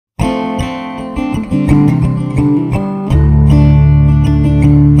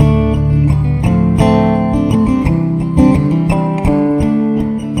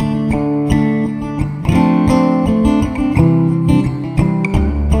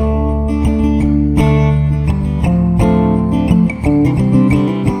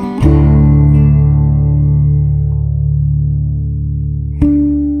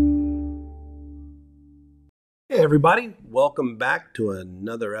everybody. Welcome back to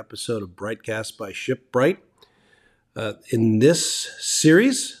another episode of Brightcast by Shipbright. In this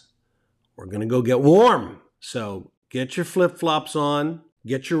series, we're going to go get warm. So get your flip-flops on,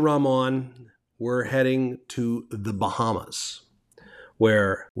 get your rum on. We're heading to the Bahamas,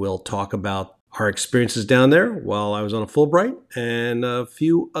 where we'll talk about our experiences down there while I was on a Fulbright and a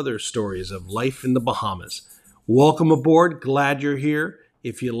few other stories of life in the Bahamas. Welcome aboard. Glad you're here.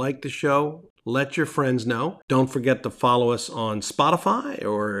 If you like the show, let your friends know. Don't forget to follow us on Spotify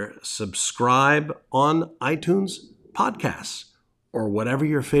or subscribe on iTunes podcasts or whatever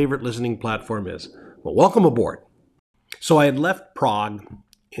your favorite listening platform is. Well, welcome aboard. So I had left Prague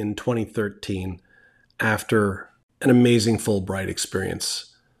in 2013 after an amazing Fulbright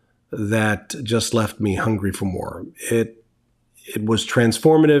experience that just left me hungry for more. It was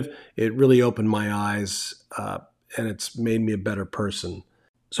transformative. It really opened my eyes, and it's made me a better person.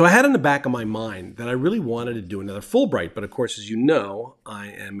 So I had in the back of my mind that I really wanted to do another Fulbright. But of course, as you know, I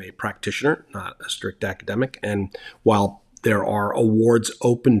am a practitioner, not a strict academic. And while there are awards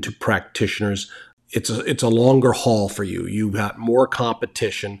open to practitioners, it's a longer haul for you. You've got more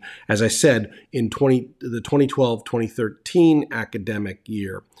competition. As I said, in the 2012-2013 academic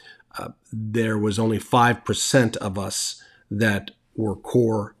year, there was only 5% of us that were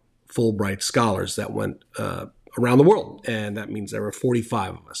core Fulbright scholars that went around the world. And that means there were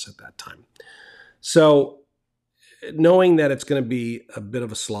 45 of us at that time. So knowing that it's going to be a bit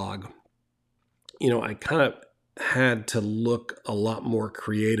of a slog, I kind of had to look a lot more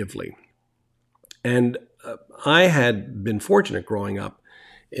creatively. And I had been fortunate growing up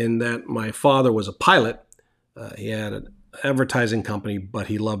in that my father was a pilot. He had an advertising company, but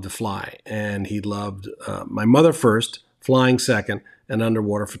he loved to fly. And he loved my mother first, flying second, and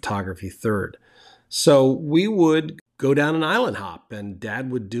underwater photography third. So we would go down an island hop, and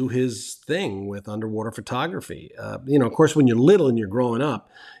Dad would do his thing with underwater photography. Of course, when you're little and you're growing up,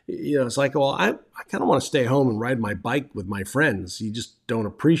 it's like, well, I kind of want to stay home and ride my bike with my friends. You just don't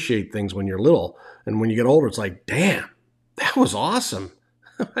appreciate things when you're little. And when you get older, it's like, damn, that was awesome.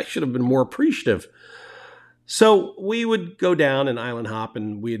 I should have been more appreciative. So we would go down and island hop,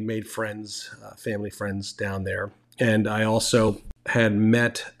 and we had made friends, family friends down there. And I also had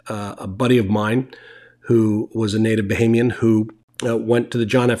met a buddy of mine who was a native Bahamian who went to the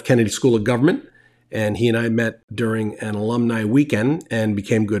John F. Kennedy School of Government. And he and I met during an alumni weekend and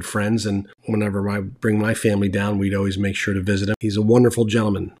became good friends. And whenever I bring my family down, we'd always make sure to visit him. He's a wonderful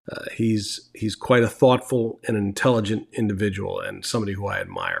gentleman. He's quite a thoughtful and intelligent individual and somebody who I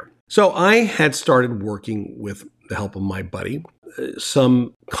admire. So I had started working with the help of my buddy,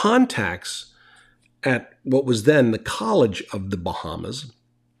 some contacts at what was then the College of the Bahamas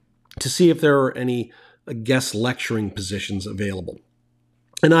to see if there were any guest lecturing positions available.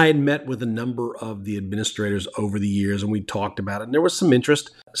 And I had met with a number of the administrators over the years, and we talked about it, and there was some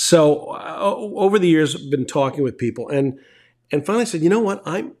interest. So over the years, I've been talking with people, and finally said, you know what?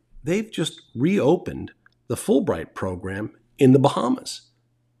 They've just reopened the Fulbright program in the Bahamas.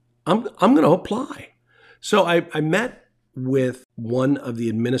 I'm going to apply. So I met with one of the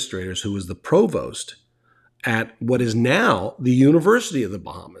administrators who was the provost at what is now the University of the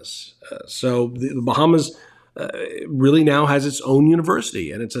Bahamas. So the Bahamas really now has its own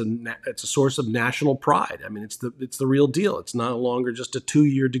university, and it's a source of national pride. I mean, it's the real deal. It's no longer just a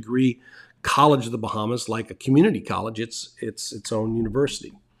 2-year degree college of the Bahamas like a community college. It's its own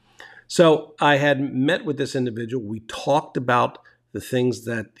university. So I had met with this individual. We talked about the things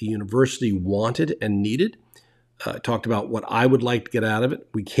that the university wanted and needed. Talked about what I would like to get out of it.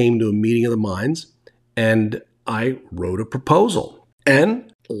 We came to a meeting of the minds, and I wrote a proposal.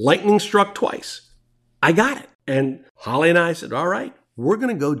 And lightning struck twice. I got it. And Holly and I said, all right, we're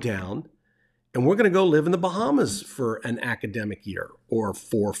going to go down and we're going to go live in the Bahamas for an academic year or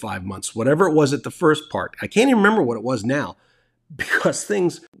 4 or 5 months, whatever it was at the first part. I can't even remember what it was now because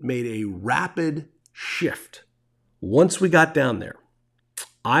things made a rapid shift. Once we got down there,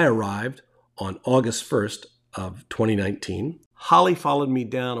 I arrived on August 1st of 2019. Holly followed me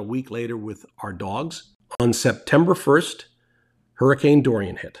down a week later with our dogs. On September 1st, Hurricane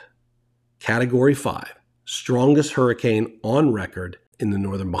Dorian hit. Category 5, strongest hurricane on record in the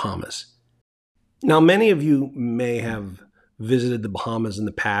northern Bahamas. Now, many of you may have visited the Bahamas in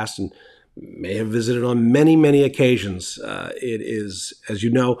the past and may have visited on many, many occasions. It is, as you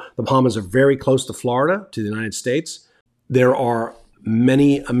know, the Bahamas are very close to Florida, to the United States. There are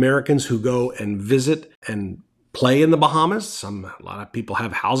many Americans who go and visit and play in the Bahamas. A lot of people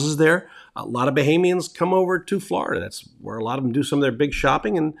have houses there. A lot of Bahamians come over to Florida. That's where a lot of them do some of their big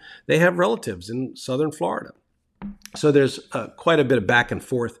shopping, and they have relatives in southern Florida. So there's quite a bit of back and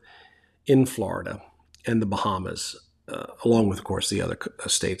forth in Florida. and the Bahamas, along with, of course, the other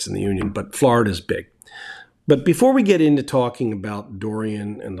states in the Union, but Florida's big. But before we get into talking about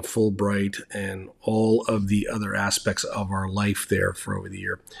Dorian and the Fulbright and all of the other aspects of our life there for over the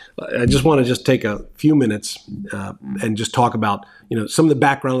year, I just want to just take a few minutes and just talk about, some of the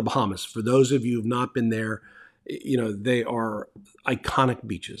background of the Bahamas. For those of you who have not been there, they are iconic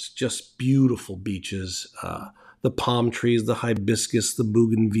beaches, just beautiful beaches. The palm trees, the hibiscus, the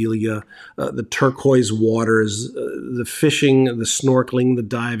bougainvillea, the turquoise waters, the fishing, the snorkeling, the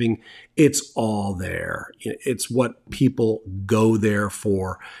diving. It's all there. It's what people go there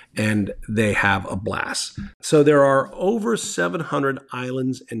for, and they have a blast. So there are over 700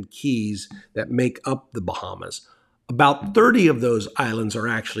 islands and keys that make up the Bahamas. About 30 of those islands are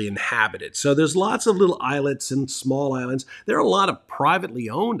actually inhabited. So there's lots of little islets and small islands. There are a lot of privately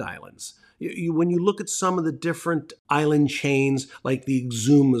owned islands. When you look at some of the different island chains, like the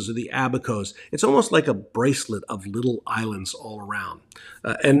Exumas or the Abacos, it's almost like a bracelet of little islands all around.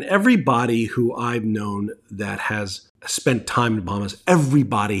 And everybody who I've known that has spent time in the Bahamas,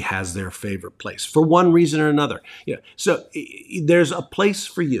 everybody has their favorite place for one reason or another. So there's a place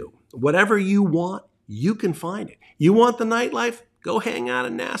for you. Whatever you want, you can find it. You want the nightlife? Go hang out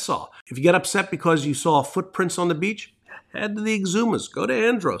in Nassau. If you get upset because you saw footprints on the beach, head to the Exumas. Go to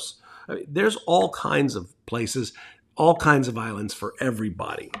Andros. There's all kinds of places, all kinds of islands for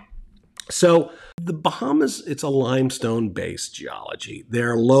everybody. So the Bahamas, it's a limestone-based geology.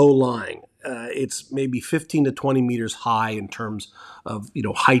 They're low-lying. It's maybe 15 to 20 meters high in terms of,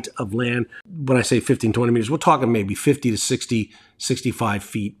 height of land. When I say 15, 20 meters, we're talking maybe 50 to 60, 65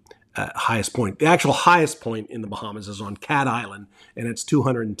 feet highest point. The actual highest point in the Bahamas is on Cat Island, and it's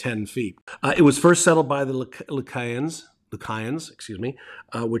 210 feet. It was first settled by the Lucayans,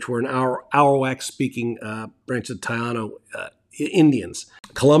 which were an Arawak-speaking branch of Taino Indians.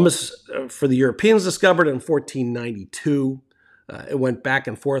 Columbus, for the Europeans, discovered it in 1492. It went back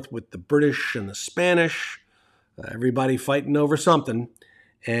and forth with the British and the Spanish, everybody fighting over something.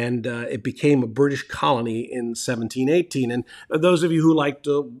 And it became a British colony in 1718. And those of you who like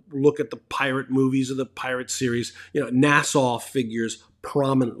to look at the pirate movies or the pirate series, Nassau figures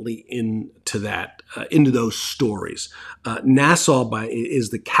prominently into those stories. Nassau is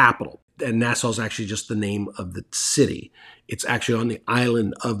the capital, and Nassau is actually just the name of the city. It's actually on the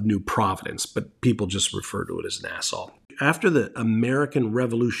island of New Providence, but people just refer to it as Nassau. After the American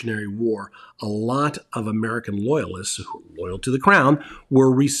Revolutionary War, a lot of American loyalists, loyal to the crown,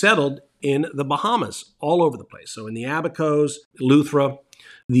 were resettled in the Bahamas, all over the place. So in the Abacos, Eleuthera,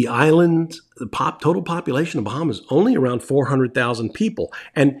 the island, the total population of Bahamas, only around 400,000 people.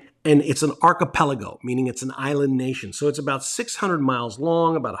 And it's an archipelago, meaning it's an island nation. So it's about 600 miles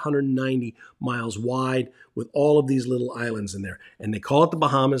long, about 190 miles wide, with all of these little islands in there. And they call it the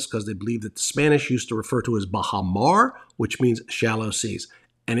Bahamas because they believe that the Spanish used to refer to it as Bahamar, which means shallow seas.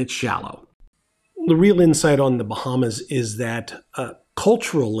 And it's shallow. The real insight on the Bahamas is that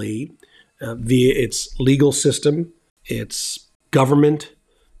culturally, via its legal system, its government,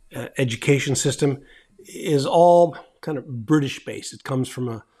 education system, is all kind of British-based. It comes from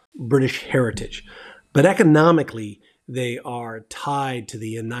a British heritage. But economically, they are tied to the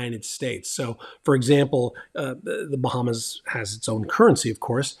United States. So, for example, the Bahamas has its own currency, of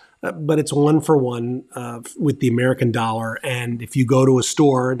course, but it's one for one with the American dollar. And if you go to a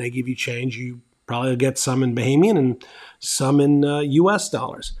store and they give you change, you probably get some in Bahamian and some in U.S.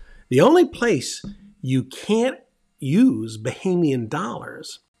 dollars. The only place you can't use Bahamian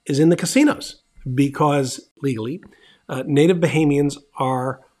dollars is in the casinos because legally, native Bahamians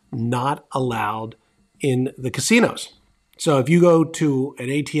are not allowed in the casinos. So if you go to an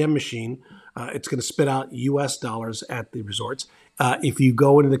ATM machine, it's going to spit out U.S. dollars at the resorts. If you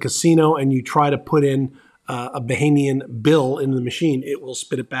go into the casino and you try to put in a Bahamian bill into the machine, it will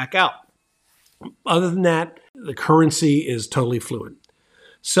spit it back out. Other than that, the currency is totally fluid.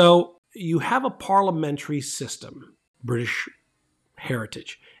 So you have a parliamentary system, British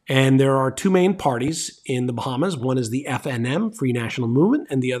heritage. And there are two main parties in the Bahamas. One is the FNM, Free National Movement,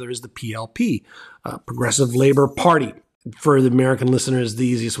 and the other is the PLP, Progressive Labor Party. For the American listeners, the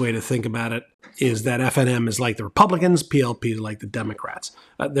easiest way to think about it is that FNM is like the Republicans, PLP is like the Democrats.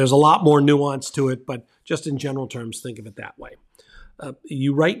 There's a lot more nuance to it, but just in general terms, think of it that way.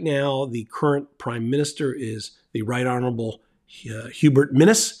 Right now, the current Prime Minister is the Right Honorable Hubert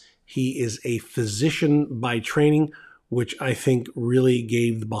Minnis. He is a physician by training, which I think really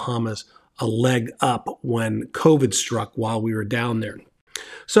gave the Bahamas a leg up when COVID struck while we were down there.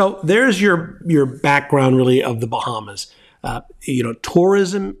 So there's your background really of the Bahamas.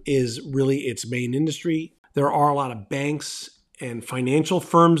 Tourism is really its main industry. There are a lot of banks and financial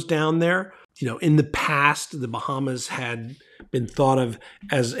firms down there. In the past, the Bahamas had been thought of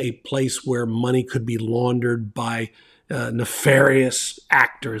as a place where money could be laundered by nefarious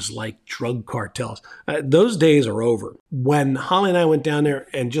actors like drug cartels. Those days are over. When Holly and I went down there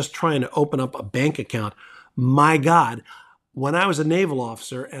and just trying to open up a bank account, my God, when I was a naval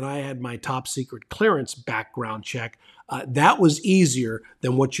officer and I had my top secret clearance background check, that was easier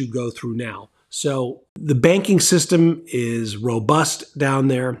than what you go through now. So the banking system is robust down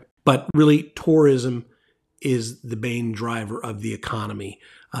there, but really tourism is the main driver of the economy.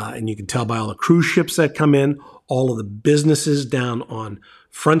 And you can tell by all the cruise ships that come in, all of the businesses down on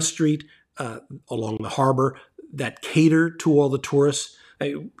Front Street, along the harbor that cater to all the tourists.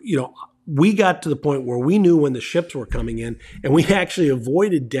 We got to the point where we knew when the ships were coming in, and we actually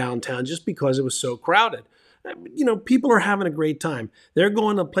avoided downtown just because it was so crowded. People are having a great time. They're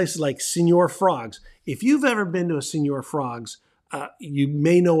going to places like Senor Frog's. If you've ever been to a Senor Frog's, you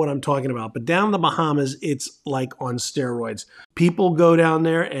may know what I'm talking about. But down in the Bahamas, it's like on steroids. People go down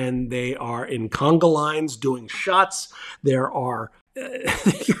there and they are in conga lines doing shots. There are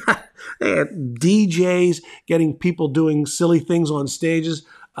DJs getting people doing silly things on stages.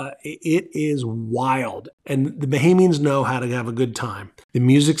 It is wild. And the Bahamians know how to have a good time. The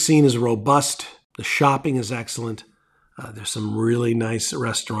music scene is robust. The shopping is excellent. There's some really nice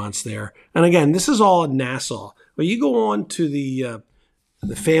restaurants there. And again, this is all in Nassau. But you go on to the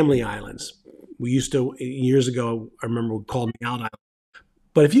Family Islands. We used to, years ago, I remember we called them Out Islands.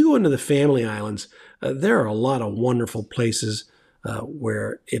 But if you go into the Family Islands, there are a lot of wonderful places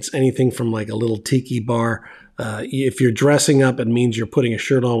where it's anything from like a little tiki bar. If you're dressing up, it means you're putting a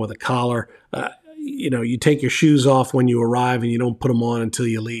shirt on with a collar. You take your shoes off when you arrive and you don't put them on until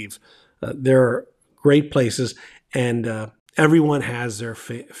you leave. There are great places, and everyone has their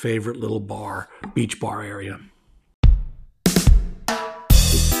favorite little beach bar area.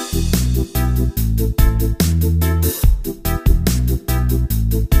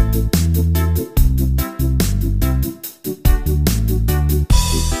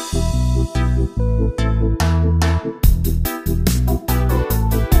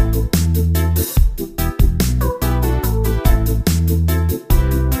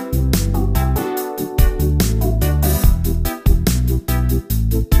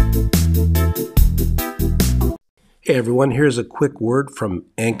 Hey everyone, here's a quick word from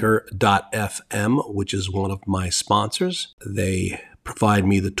Anchor.fm, which is one of my sponsors. They provide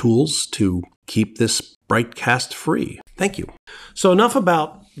me the tools to keep this Brightcast free. Thank you. So enough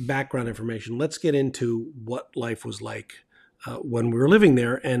about background information. Let's get into what life was like when we were living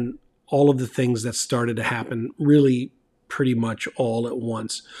there and all of the things that started to happen really pretty much all at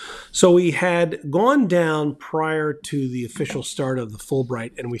once. So we had gone down prior to the official start of the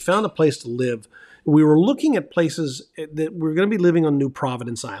Fulbright, and we found a place to live. We were looking at places that we're going to be living on New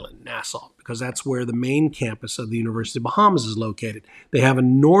Providence Island, Nassau, because that's where the main campus of the University of Bahamas is located. They have a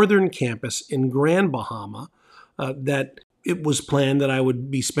northern campus in Grand Bahama that it was planned that I would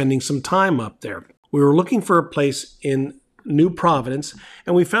be spending some time up there. We were looking for a place in New Providence,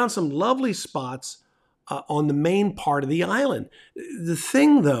 and we found some lovely spots on the main part of the island. The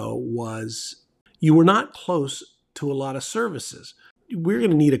thing, though, was you were not close to a lot of services. We're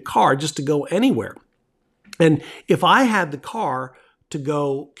going to need a car just to go anywhere. And if I had the car to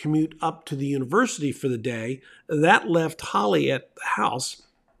go commute up to the university for the day, that left Holly at the house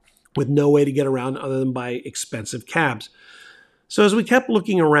with no way to get around other than by expensive cabs. So as we kept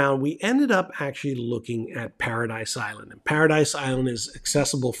looking around, we ended up actually looking at Paradise Island. And Paradise Island is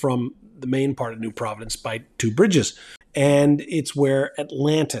accessible from the main part of New Providence by 2 bridges. And it's where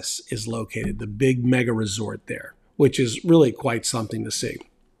Atlantis is located, the big mega resort there, which is really quite something to see.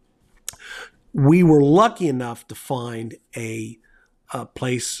 We were lucky enough to find a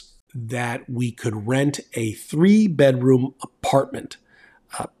place that we could rent a 3-bedroom apartment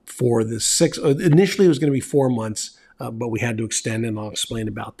for the 6. Initially, it was going to be 4 months, but we had to extend, and I'll explain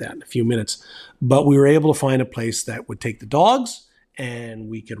about that in a few minutes. But we were able to find a place that would take the dogs, and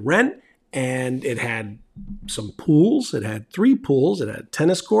we could rent, and it had some pools. It had 3 pools. It had a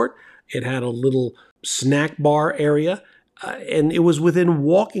tennis court. It had a little snack bar area, and it was within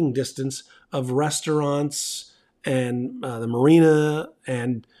walking distance of restaurants and the marina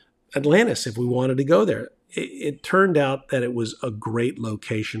and Atlantis if we wanted to go there. It turned out that it was a great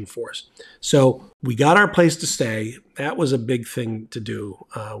location for us. So we got our place to stay. That was a big thing to do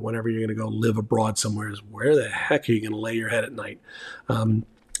whenever you're going to go live abroad somewhere, is where the heck are you going to lay your head at night?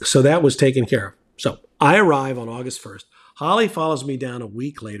 So that was taken care of. So I arrive on August 1st. Holly follows me down a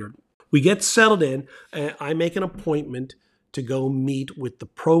week later. We get settled in. I make an appointment to go meet with the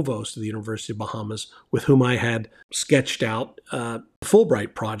provost of the University of Bahamas, with whom I had sketched out a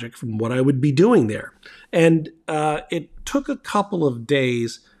Fulbright project from what I would be doing there. And it took a couple of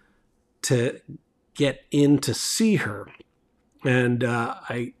days to get in to see her. And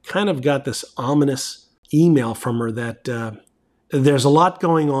I kind of got this ominous email from her that there's a lot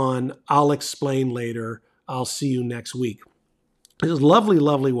going on. I'll explain later. I'll see you next week. This is a lovely,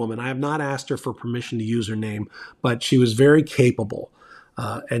 lovely woman. I have not asked her for permission to use her name, but she was very capable,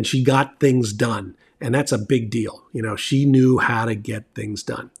 and she got things done. And that's a big deal. You know, she knew how to get things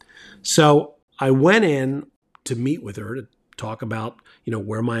done. So I went in to meet with her to talk about, you know,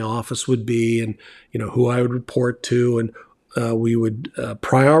 where my office would be and, you know, who I would report to. And we would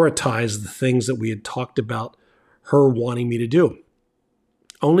prioritize the things that we had talked about her wanting me to do,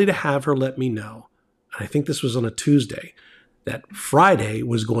 only to have her let me know, and I think this was on a Tuesday, that Friday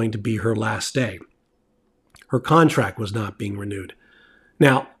was going to be her last day. Her contract was not being renewed.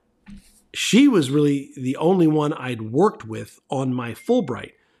 Now, she was really the only one I'd worked with on my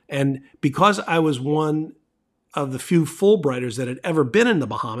Fulbright. And because I was one of the few Fulbrighters that had ever been in the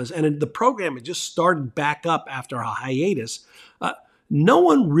Bahamas, and the program had just started back up after a hiatus, no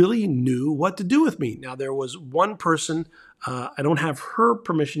one really knew what to do with me. Now, there was one person, I don't have her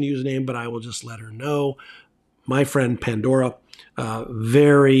permission to use a name, but I will just let her know. My friend Pandora,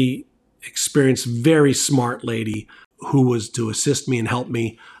 very experienced, very smart lady who was to assist me and help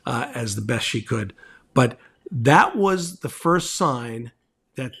me as the best she could. But that was the first sign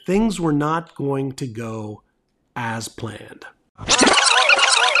that things were not going to go as planned.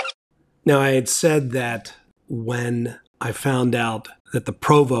 Now, I had said that when I found out that the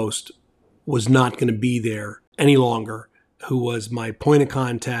provost was not going to be there any longer, who was my point of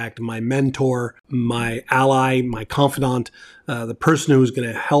contact, my mentor, my ally, my confidant, the person who was going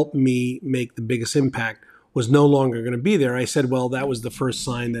to help me make the biggest impact, was no longer going to be there. I said, well, that was the first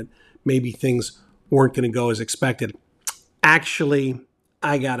sign that maybe things weren't going to go as expected. Actually,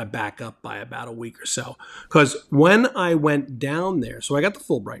 I got to back up by about a week or so. Because when I went down there, so I got the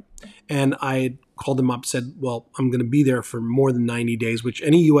Fulbright, and I had called them up, said, well, I'm going to be there for more than 90 days, which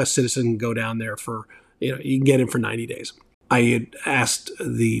any U.S. citizen can go down there for, you can get in for 90 days. I had asked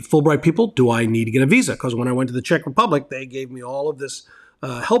the Fulbright people, do I need to get a visa? Because when I went to the Czech Republic, they gave me all of this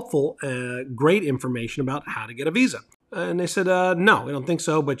helpful, great information about how to get a visa. And they said, no, we don't think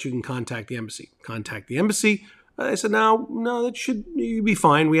so, but you can contact the embassy. Contact the embassy. I said, no, that should be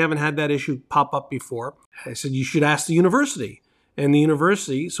fine. We haven't had that issue pop up before. I said, you should ask the university. And the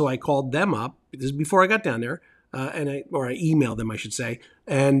university, so I called them up. This is before I got down there. I emailed them, I should say.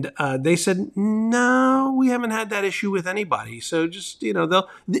 And they said, no, we haven't had that issue with anybody. So just,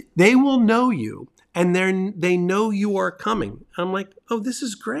 they will know you, and they know you are coming. I'm like, oh, this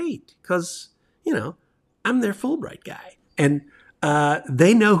is great, because, I'm their Fulbright guy. And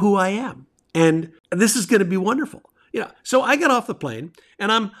they know who I am. And this is going to be wonderful. So I got off the plane,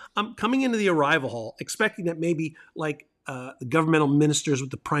 and I'm coming into the arrival hall expecting that maybe the governmental ministers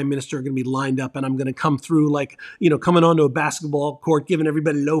with the prime minister are going to be lined up, and I'm going to come through coming onto a basketball court, giving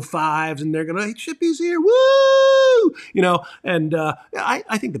everybody low fives, and they're going to, hey, Chippy's here, woo! And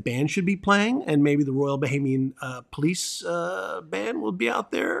I think the band should be playing, and maybe the Royal Bahamian Police band will be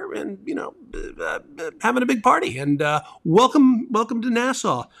out there and, having a big party. And welcome to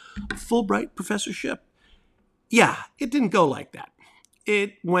Nassau, Fulbright professorship. Yeah, it didn't go like that.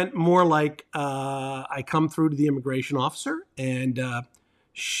 It went more like I come through to the immigration officer, and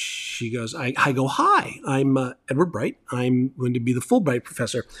she goes, I go, hi, I'm Edward Bright. I'm going to be the Fulbright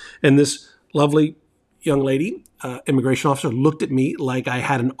professor. And this lovely young lady, immigration officer, looked at me like I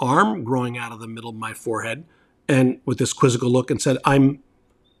had an arm growing out of the middle of my forehead, and with this quizzical look, and said, I'm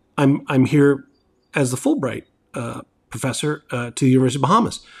here as the Fulbright professor to the University of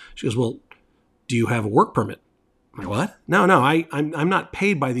Bahamas. She goes, well, do you have a work permit? I'm like, what? No, I'm not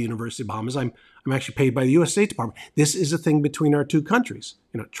paid by the University of Bahamas. I'm actually paid by the U.S. State Department. This is a thing between our two countries.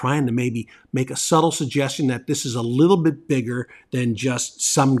 Trying to maybe make a subtle suggestion that this is a little bit bigger than just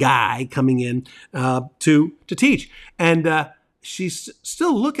some guy coming in to teach. And she's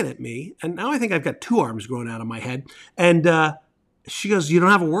still looking at me, and now I think I've got two arms growing out of my head. And she goes, you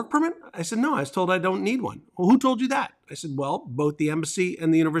don't have a work permit? I said, no, I was told I don't need one. Well, who told you that? I said, well, both the embassy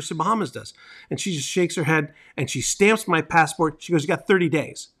and the University of Bahamas does. And she just shakes her head, and she stamps my passport. She goes, you got 30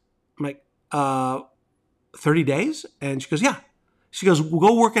 days. I'm like, 30 days? And she goes, yeah. She goes, well,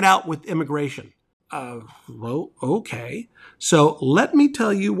 go work it out with immigration. Well, okay. So let me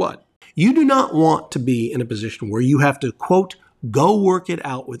tell you what. You do not want to be in a position where you have to, quote, go work it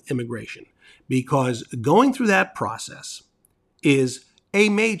out with immigration, because going through that process is a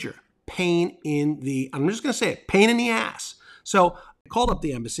major pain in the, I'm just going to say it, pain in the ass. So I called up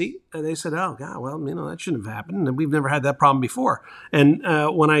the embassy, and they said, oh, God, well, that shouldn't have happened. And we've never had that problem before. And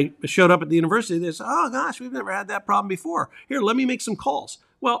when I showed up at the university, they said, oh, gosh, we've never had that problem before. Here, let me make some calls.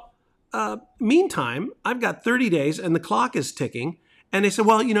 Well, meantime, I've got 30 days, and the clock is ticking. And they said,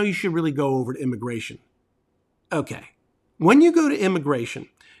 well, you should really go over to immigration. Okay. When you go to immigration,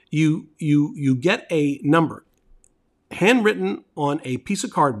 you get a number handwritten on a piece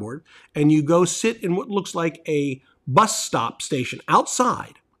of cardboard, and you go sit in what looks like a bus stop station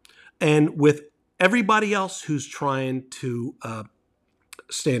outside, and with everybody else who's trying to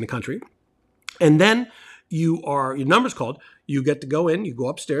stay in the country. And then your number's called, you get to go in, you go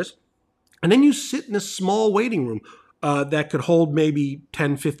upstairs, and then you sit in a small waiting room that could hold maybe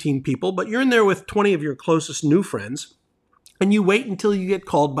 10, 15 people, but you're in there with 20 of your closest new friends, and you wait until you get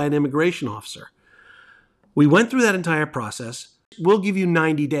called by an immigration officer. We went through that entire process. We'll give you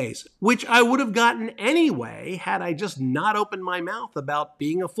 90 days, which I would have gotten anyway had I just not opened my mouth about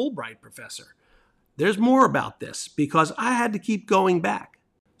being a Fulbright professor. There's more about this because I had to keep going back.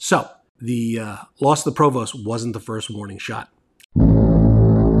 So the loss of the provost wasn't the first warning shot.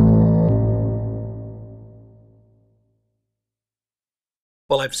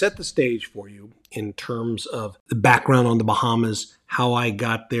 Well, I've set the stage for you in terms of the background on the Bahamas, how I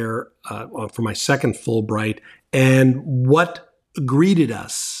got there for my second Fulbright, and what greeted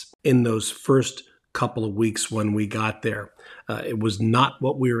us in those first couple of weeks when we got there. It was not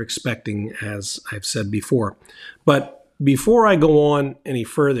what we were expecting, as I've said before. But before I go on any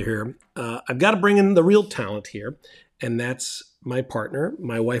further here, I've got to bring in the real talent here, and that's my partner,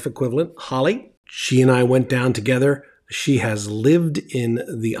 my wife equivalent, Holly. She and I went down together. She has lived in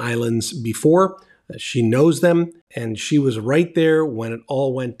the islands before. She knows them, and she was right there when it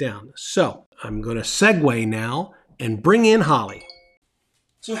all went down. So I'm going to segue now and bring in Holly.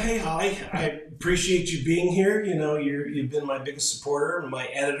 So, hey, Holly, I appreciate you being here. You've been my biggest supporter, my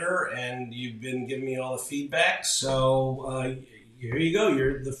editor, and you've been giving me all the feedback. So here you go.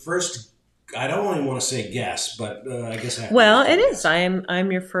 You're the first. I don't even want to say guest, but I guess I have Well, it is.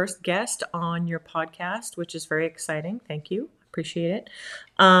 I'm your first guest on your podcast, which is very exciting. Thank you. Appreciate it.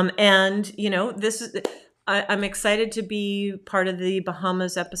 This is. I'm excited to be part of the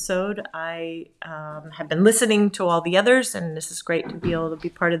Bahamas episode. I have been listening to all the others, and this is great to be able to be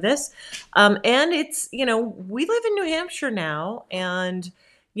part of this. And it's, we live in New Hampshire now, and,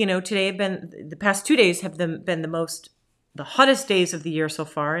 today the past 2 days have been the hottest days of the year so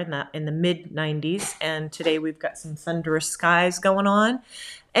far in the mid 90s. And today we've got some thunderous skies going on.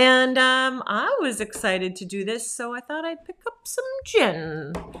 And I was excited to do this, so I thought I'd pick up some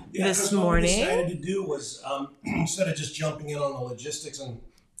gin this morning. What we decided to do was, instead of just jumping in on the logistics and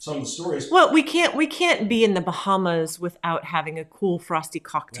some of the stories. Well, we can't be in the Bahamas without having a cool frosty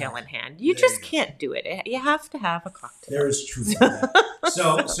cocktail in hand. You just can't do it. You have to have a cocktail. There is truth to that.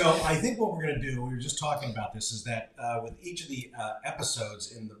 So I think what we're going to do, we were just talking about this, is that with each of the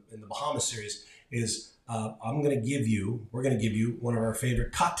episodes in the Bahamas series is we're going to give you one of our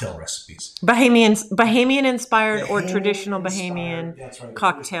favorite cocktail recipes. Bahamian inspired or traditional Bahamian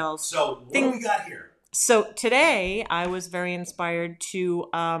cocktails. So what do we got here? So today I was very inspired to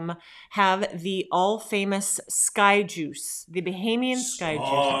have the all famous Sky Juice, the Bahamian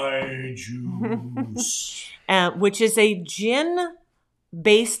Sky Juice, which is a gin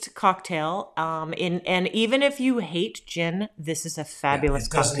based cocktail. And even if you hate gin, this is a fabulous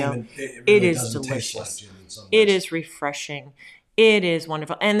cocktail. It is delicious. It is refreshing. It is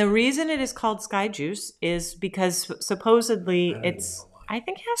wonderful. And the reason it is called Sky Juice is because supposedly I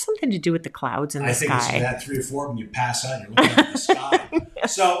think it has something to do with the clouds in the sky. I think it's that 3 or 4 when you pass out, you're looking at the sky.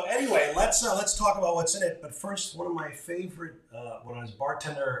 So anyway, let's talk about what's in it. But first, one of my favorite, when I was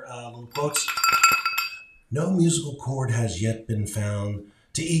bartender, little quotes. No musical chord has yet been found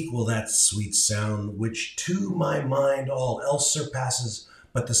to equal that sweet sound, which to my mind all else surpasses,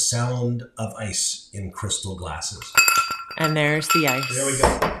 but the sound of ice in crystal glasses. And there's the ice. There we go.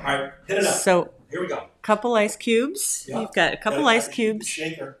 All right, hit it up. So here we go. Couple ice cubes. Yeah. You've got a couple ice cubes.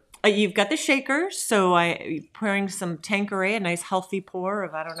 Shaker. You've got the shaker. So I'm pouring some Tanqueray, a nice healthy pour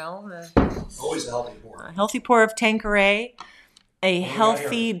of, I don't know. Always a healthy pour. A healthy pour of Tanqueray. A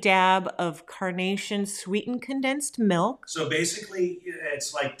healthy dab of carnation sweetened condensed milk. So basically,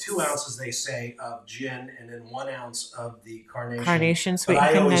 it's like 2 ounces, they say, of gin and then 1 ounce of the carnation. Carnation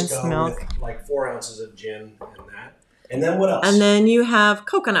sweetened condensed milk. I always go with like 4 ounces of gin and that. And then what else? And then you have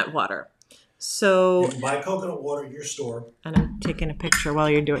coconut water. So you can buy coconut water at your store. And I'm taking a picture while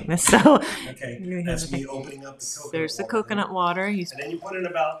you're doing this. So okay, that's me opening up the coconut water. There's the coconut water. And then you put in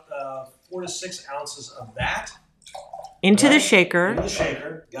about 4 to 6 ounces of that. Into the shaker. In the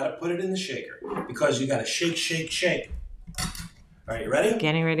shaker. Got to put it in the shaker because you got to shake, shake, shake. All right, you ready?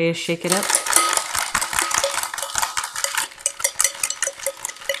 Getting ready to shake it up.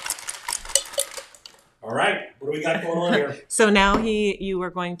 All right, what do we got going on here? So now you are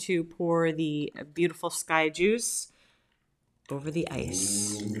going to pour the beautiful sky juice over the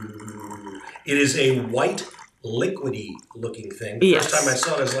ice. It is a white, liquidy looking thing. Yes. First time I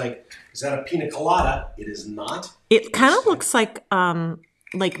saw it, I was like, is that a pina colada? It is not. It kind of looks like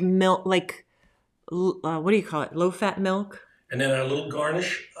milk, like what do you call it? Low fat milk. And then a little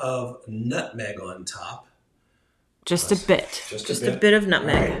garnish of nutmeg on top. Just a bit. Just a bit of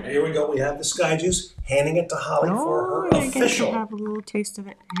nutmeg. All right, here we go. We have the sky juice. Handing it to Holly for her official. I have a little taste of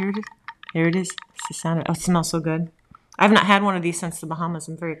it. Here it is. Here it is. It's the sound of it. Oh, it smells so good. I've not had one of these since the Bahamas.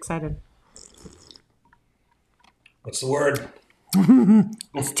 I'm very excited. What's the word?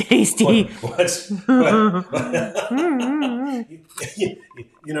 It's tasty.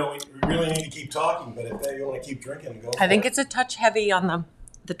 You know, we really need to keep talking, but if you want to keep drinking, go. I think it's a touch heavy on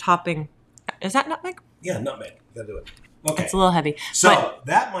the topping. Is that nutmeg? Yeah, nutmeg. You gotta do it. Okay. It's a little heavy. So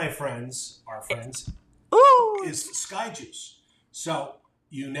that, my friends, is sky juice. So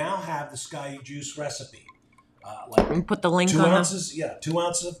you now have the sky juice recipe. Put the link 2 on ounces. Yeah, 2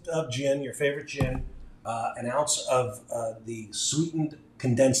 ounces of gin, your favorite gin, an ounce of the sweetened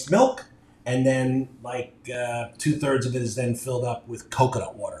condensed milk, and then 2/3 of it is then filled up with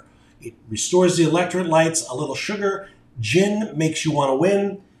coconut water. It restores the electrolytes. A little sugar. Gin makes you want to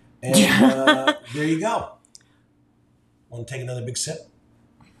win, and there you go. Want to take another big sip?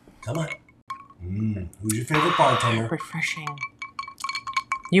 Come on. Who's your favorite bartender? Refreshing.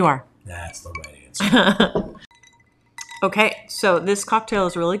 You are. That's the right answer. Okay, so this cocktail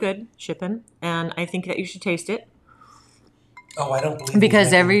is really good, Shippen, and I think that you should taste it. Oh, I don't believe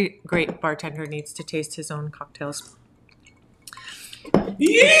because every great bartender needs to taste his own cocktails.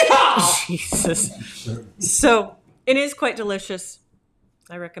 Yeah! Jesus. So it is quite delicious.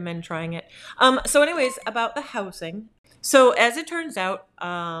 I recommend trying it. So anyways, about the housing. So as it turns out,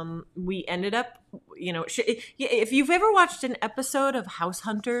 we ended up, if you've ever watched an episode of House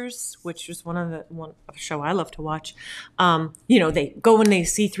Hunters, which is one show I love to watch, they go and they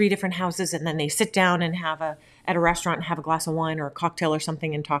see 3 different houses and then they sit down and at a restaurant and have a glass of wine or a cocktail or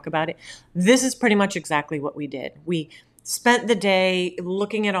something and talk about it. This is pretty much exactly what we did. We spent the day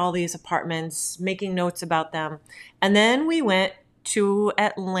looking at all these apartments, making notes about them, and then we went to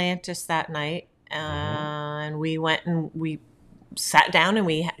Atlantis that night. And we went and we sat down and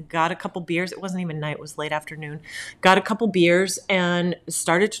we got a couple beers. It wasn't even night, it was late afternoon. Got a couple beers and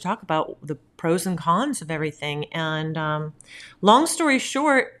started to talk about the pros and cons of everything. And long story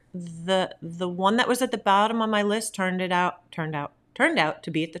short, the one that was at the bottom of my list turned out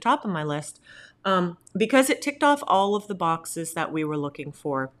to be at the top of my list because it ticked off all of the boxes that we were looking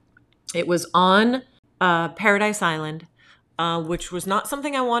for. It was on Paradise Island. Which was not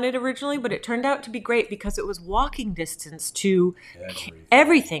something I wanted originally, but it turned out to be great because it was walking distance to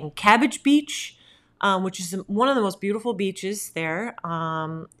everything. Cabbage Beach, which is one of the most beautiful beaches there.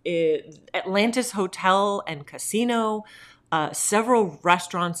 Atlantis Hotel and Casino, several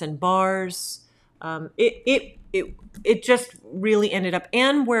restaurants and bars. It just really ended up.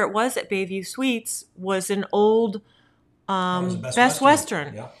 And where it was at Bayview Suites was an old Best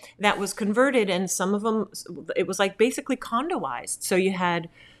Western. Yeah. That was converted, and some of them, it was like basically condoized. So you had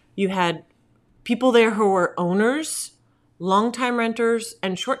people there who were owners, long-time renters,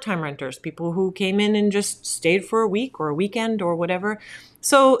 and short-time renters, people who came in and just stayed for a week or a weekend or whatever.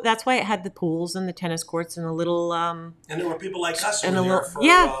 So that's why it had the pools and the tennis courts and a little... and there were people like us who were there for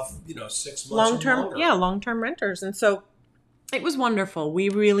 6 months or longer. Yeah, long-term renters. And so it was wonderful. We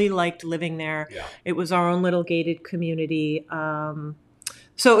really liked living there. Yeah. It was our own little gated community.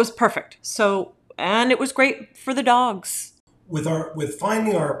 So it was perfect. And it was great for the dogs. With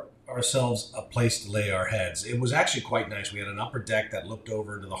finding ourselves a place to lay our heads, it was actually quite nice. We had an upper deck that looked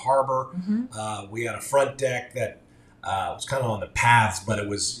over into the harbor. Mm-hmm. We had a front deck that was kind of on the paths, but it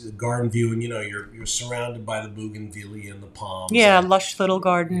was a garden view, and you're surrounded by the bougainvillea and the palms. Yeah, lush little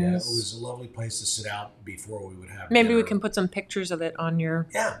gardens. Yeah, it was a lovely place to sit out before we would have. Maybe dinner. We can put some pictures of it on your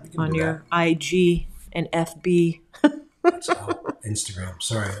your IG and FB. Instagram,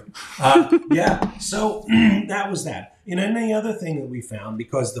 sorry. So that was that. And any other thing that we found,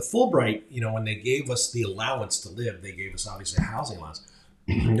 because the Fulbright, when they gave us the allowance to live, they gave us obviously a housing allowance.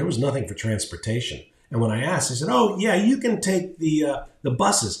 There was nothing for transportation. And when I asked, they said, "Oh, yeah, you can take the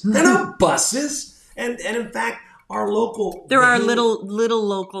buses." They're not buses. And in fact, our local... There are little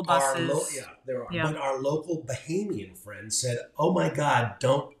local buses. There are. Yeah. But our local Bahamian friend said, "Oh my God,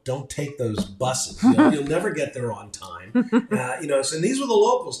 don't take those buses. You'll never get there on time." So these were the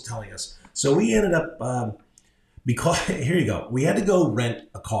locals telling us. So we ended up because here you go. We had to go rent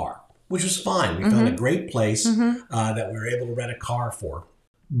a car, which was fine. We found a great place that we were able to rent a car for.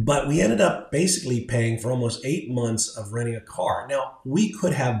 But we ended up basically paying for almost 8 months of renting a car. Now, we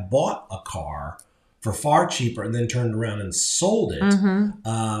could have bought a car for far cheaper and then turned around and sold it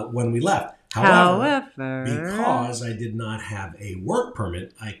when we left. However, because I did not have a work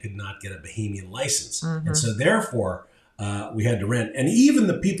permit, I could not get a Bahamian license. And so therefore, we had to rent. And even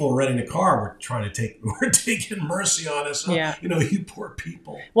the people renting the car were taking mercy on us. Yeah. You poor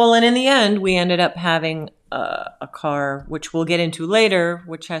people. Well, and in the end, we ended up having a car, which we'll get into later,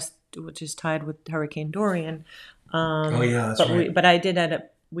 which is tied with Hurricane Dorian. That's right.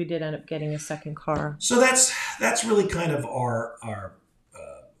 We did end up getting a second car. So that's really kind of our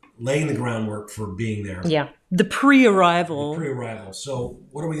laying the groundwork for being there. Yeah, the pre-arrival. So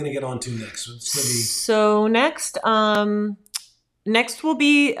what are we going to get on to next? So next we'll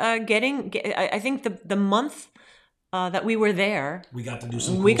be getting. I think the month that we were there, we got to do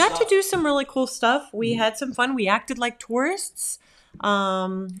some. To do some really cool stuff. We had some fun. We acted like tourists,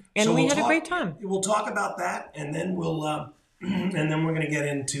 and we had a great time. We'll talk about that, and then we're going to get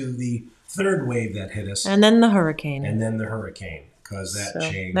into the third wave that hit us, and then the hurricane, because that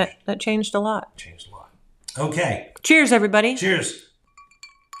changed. That changed a lot. Okay. Cheers, everybody. Cheers.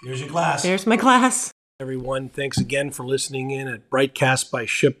 Here's your glass. Here's my glass. Everyone, thanks again for listening in at Brightcast by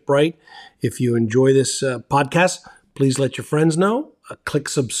ShipBright. If you enjoy this podcast, please let your friends know. Click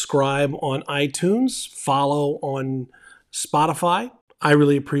subscribe on iTunes. Follow on Spotify. I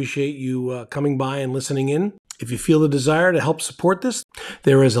really appreciate you coming by and listening in. If you feel the desire to help support this,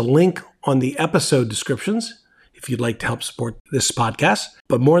 there is a link on the episode descriptions if you'd like to help support this podcast.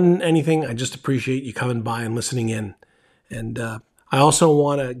 But more than anything, I just appreciate you coming by and listening in. And I also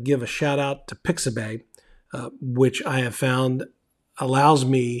want to give a shout out to Pixabay, which I have found allows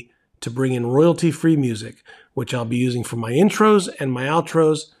me to bring in royalty-free music, which I'll be using for my intros and my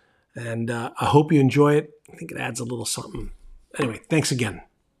outros. And I hope you enjoy it. I think it adds a little something. Anyway, thanks again.